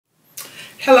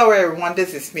Hello everyone,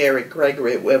 this is Mary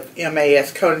Gregory with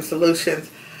MAS Coding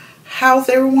Solutions. How's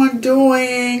everyone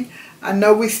doing? I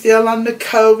know we're still under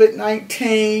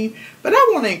COVID-19, but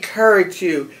I want to encourage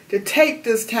you to take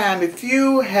this time. If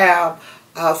you have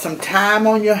some time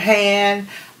on your hand,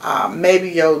 maybe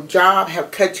your job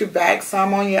have cut you back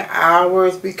some on your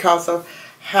hours because of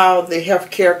how the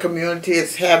healthcare community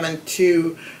is having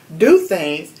to do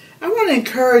things, I want to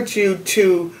encourage you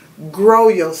to grow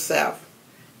yourself.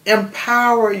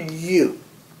 Empower you.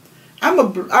 I'm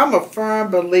a firm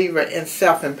believer in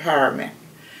self-empowerment.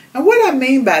 And what I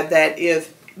mean by that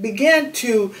is begin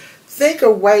to think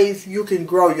of ways you can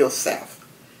grow yourself.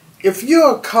 If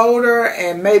you're a coder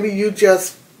and maybe you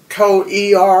just code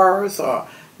ERs or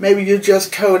maybe you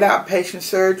just code outpatient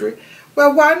surgery,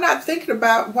 well, why not think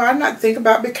about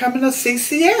becoming a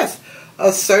CCS,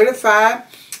 a certified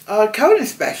coding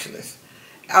specialist?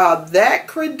 That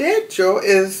credential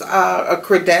is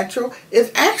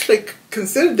actually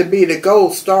considered to be the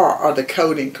gold star of the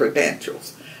coding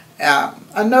credentials.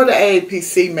 I know the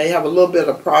AAPC may have a little bit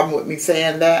of problem with me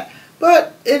saying that,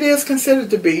 but it is considered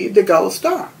to be the gold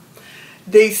star.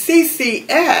 The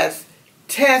CCS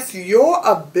tests your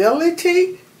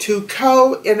ability to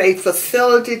code in a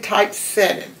facility type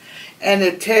setting, and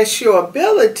it tests your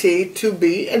ability to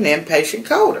be an inpatient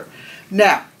coder.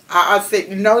 Now, I think,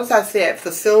 notice I said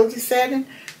facility setting.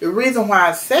 The reason why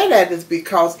I said that is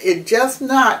because it just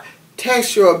not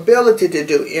tests your ability to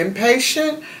do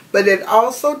inpatient, but it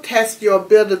also tests your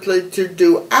ability to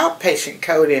do outpatient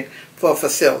coding for a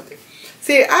facility.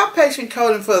 See, outpatient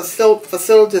coding for a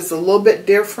facility is a little bit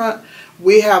different.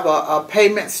 We have a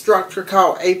payment structure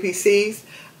called APCs,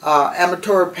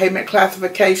 Ambulatory Payment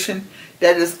Classification,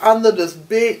 that is under this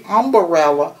big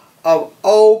umbrella of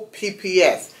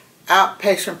OPPS.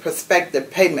 Outpatient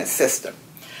Prospective Payment System.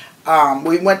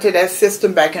 We went to that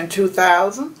system back in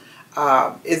 2000.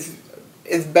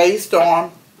 It's based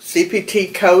on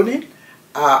CPT coding.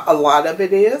 A lot of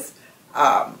it is.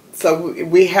 So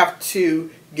we have to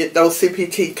get those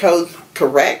CPT codes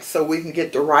correct so we can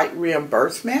get the right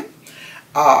reimbursement.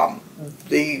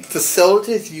 The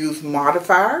facilities use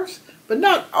modifiers, but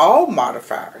not all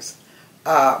modifiers.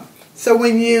 So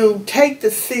when you take the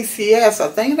CCS, or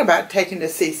thinking about taking the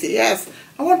CCS,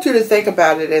 I want you to think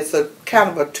about it as a kind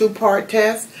of a two-part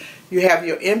test. You have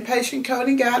your inpatient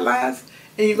coding guidelines,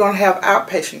 and you're going to have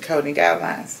outpatient coding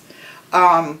guidelines.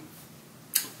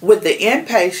 With the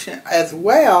inpatient as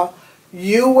well,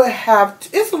 you will have,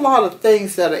 it's a lot of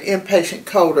things that an inpatient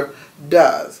coder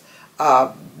does.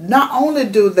 Not only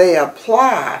do they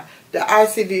apply the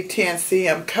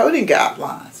ICD-10-CM coding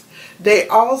guidelines, they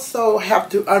also have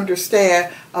to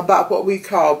understand about what we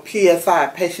call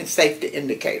PSI, patient safety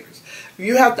indicators.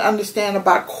 You have to understand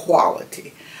about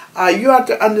quality. You have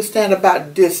to understand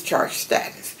about discharge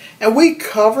status. And we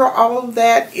cover all of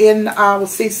that in our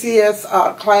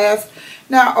CCS class.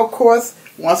 Now, of course,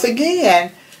 once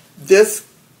again, this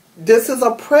is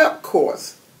a prep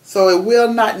course, so it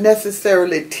will not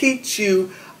necessarily teach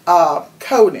you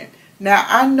coding. Now,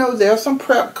 I know there are some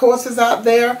prep courses out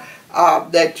there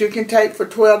that you can take for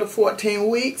 12 to 14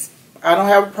 weeks. I don't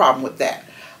have a problem with that.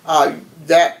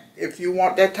 If you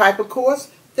want that type of course,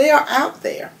 they are out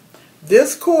there.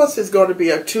 This course is going to be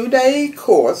a 2-day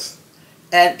course,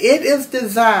 and it is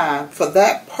designed for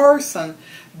that person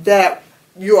that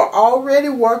you are already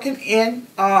working in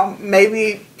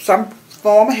maybe some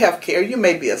form of healthcare. You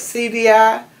may be a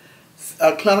CDI,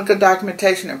 a clinical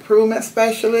documentation improvement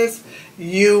specialist.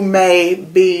 You may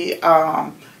be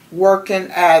working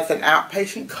as an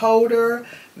outpatient coder.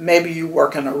 Maybe you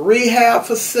work in a rehab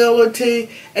facility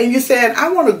and you're saying, I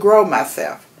want to grow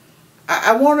myself.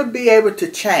 I want to be able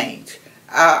to change.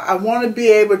 I want to be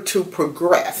able to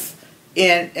progress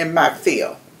in my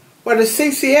field. Well, the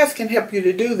CCS can help you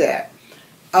to do that.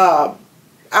 I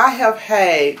have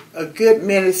had a good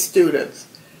many students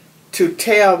to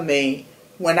tell me,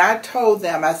 when I told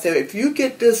them, I said, if you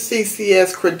get this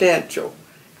CCS credential,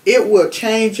 it will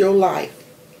change your life.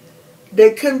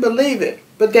 They couldn't believe it,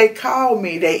 but they called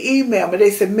me, they emailed me, they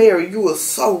said, Mary, you were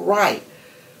so right.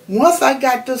 Once I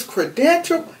got this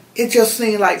credential, it just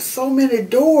seemed like so many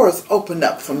doors opened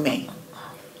up for me.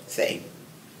 See?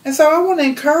 And so I want to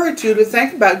encourage you to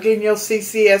think about getting your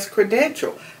CCS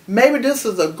credential. Maybe this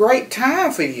is a great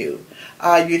time for you.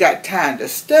 You got time to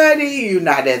study, you're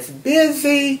not as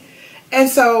busy, and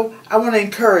so I want to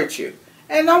encourage you.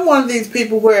 And I'm one of these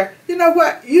people where, you know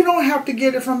what, you don't have to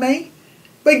get it from me.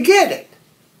 But get it.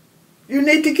 You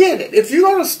need to get it. If you're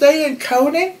going to stay in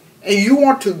coding and you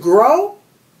want to grow,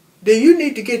 then you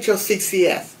need to get your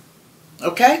CCS.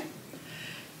 Okay?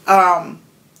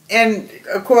 And,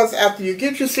 of course, after you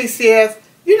get your CCS,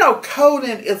 You know,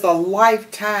 coding is a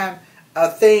lifetime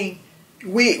thing.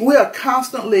 We are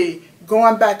constantly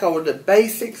going back over the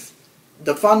basics,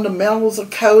 the fundamentals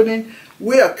of coding.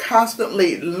 We are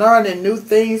constantly learning new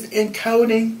things in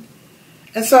coding.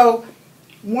 And so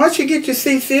once you get your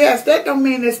CCS, that don't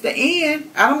mean it's the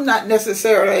end. I'm not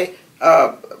necessarily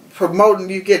promoting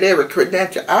you get every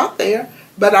credential out there,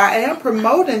 but I am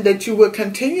promoting that you will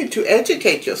continue to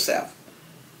educate yourself.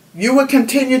 You will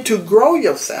continue to grow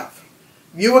yourself.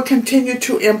 You will continue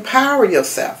to empower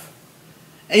yourself.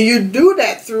 And you do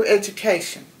that through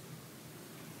education.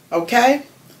 Okay?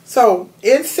 So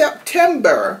in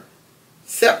September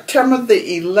the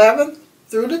 11th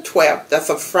through the 12th, that's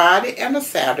a Friday and a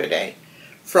Saturday,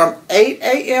 from 8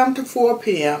 a.m. to 4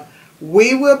 p.m.,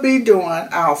 we will be doing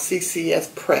our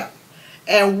CCS prep.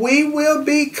 And we will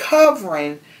be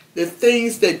covering the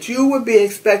things that you would be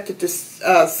expected to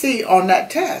see on that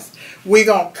test. We're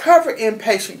going to cover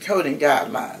inpatient coding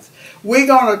guidelines. We're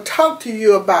going to talk to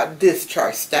you about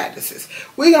discharge statuses.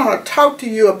 We're going to talk to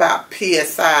you about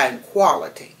PSI and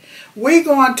quality. We're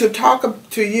going to talk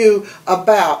to you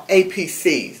about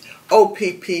APCs,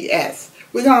 OPPS.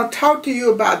 We're going to talk to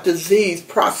you about disease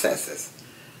processes.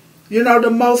 You know, the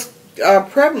most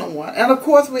prevalent one. And of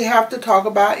course, we have to talk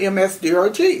about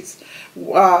MSDRGs.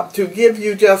 To give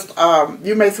you just,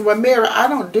 you may say, well, Mary, I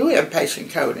don't do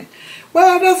inpatient coding.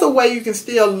 Well, there's a way you can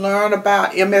still learn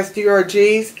about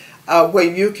MSDRGs where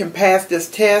you can pass this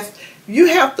test. You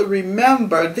have to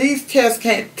remember, these tests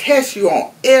can't test you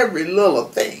on every little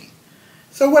thing.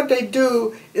 So what they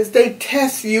do is they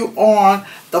test you on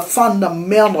the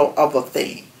fundamental of a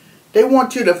thing. They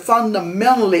want you to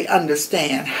fundamentally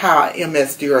understand how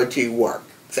MSDRG works.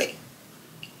 See,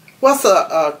 what's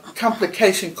a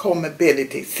complication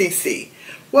comorbidity, CC?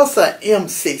 What's a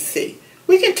MCC?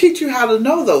 We can teach you how to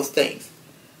know those things.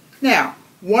 Now,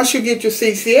 once you get your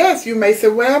CCS, you may say,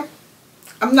 well,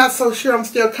 I'm not so sure I'm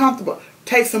still comfortable.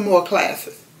 Take some more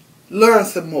classes. Learn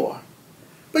some more.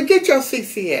 But get your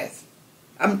CCS.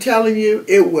 I'm telling you,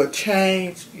 it will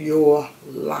change your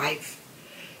life.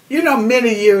 You know,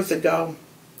 many years ago,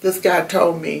 this guy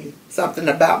told me something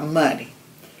about money.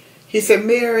 He said,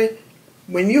 Mary,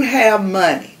 when you have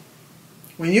money,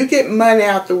 when you get money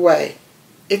out the way,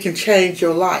 it can change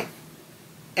your life.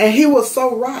 And he was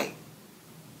so right.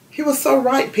 He was so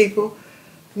right, people.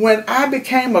 When I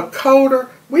became a coder,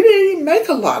 we didn't even make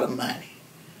a lot of money.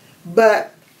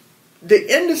 But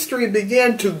the industry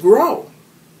began to grow.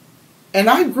 And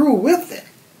I grew with it.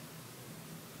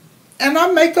 And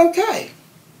I make okay.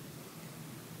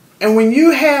 And when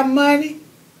you have money,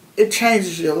 it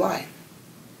changes your life.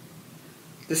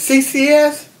 The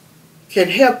CCS can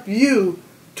help you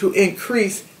to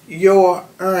increase your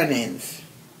earnings.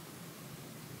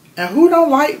 And who don't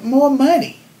like more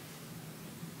money?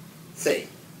 See.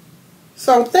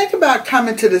 So think about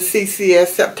coming to the CCS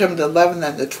September the 11th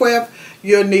and the 12th.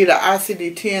 You'll need an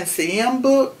ICD-10 CM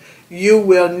book. You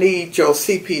will need your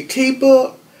CPT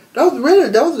book. Those are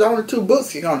the only two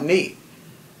books you're going to need.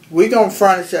 We're going to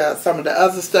furnish some of the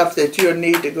other stuff that you'll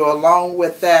need to go along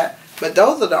with that. But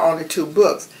those are the only two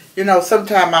books. You know,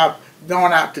 sometimes I've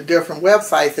gone out to different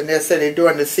websites and they'll say they're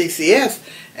doing the CCS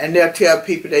and they'll tell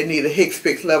people they need a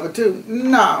HCPCS level 2.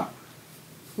 No,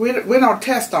 we don't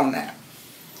test on that.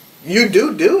 You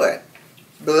do it.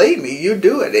 Believe me, you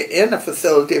do it in a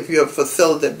facility if you're a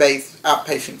facility-based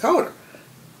outpatient coder.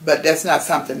 But that's not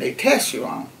something they test you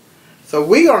on. So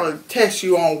we're going to test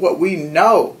you on what we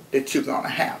know that you're going to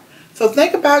have. So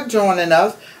think about joining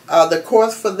us. The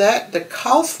course for that, the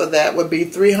cost for that would be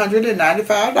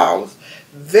 $395.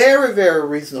 Very, very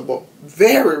reasonable.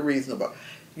 Very reasonable.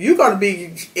 You're going to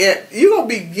be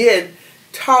getting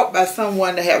taught by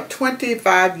someone that have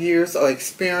 25 years of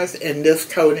experience in this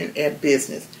coding and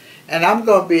business. And I'm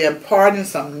going to be imparting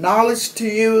some knowledge to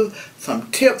you, some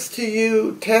tips to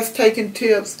you, test-taking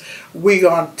tips. We're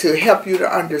going to help you to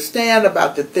understand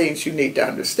about the things you need to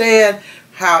understand,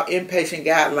 how inpatient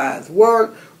guidelines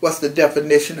work, what's the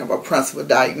definition of a principal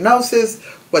diagnosis,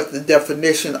 what's the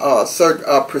definition of certain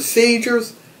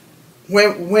procedures,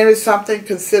 when is something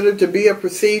considered to be a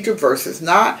procedure versus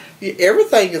not.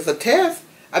 Everything is a test.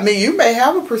 I mean, you may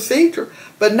have a procedure,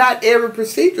 but not every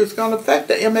procedure is going to affect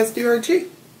the MSDRG.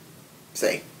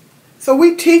 See? So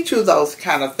we teach you those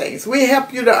kind of things. We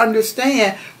help you to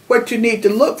understand what you need to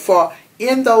look for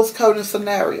in those coding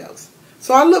scenarios.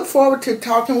 So I look forward to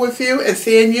talking with you and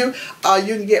seeing you.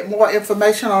 You can get more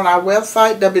information on our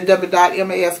website,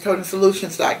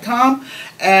 www.mascodingsolutions.com.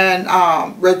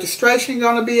 And registration is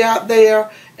going to be out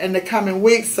there in the coming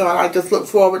weeks. So I just look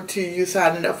forward to you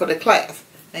signing up for the class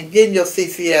and getting your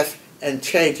CCS and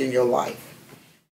changing your life.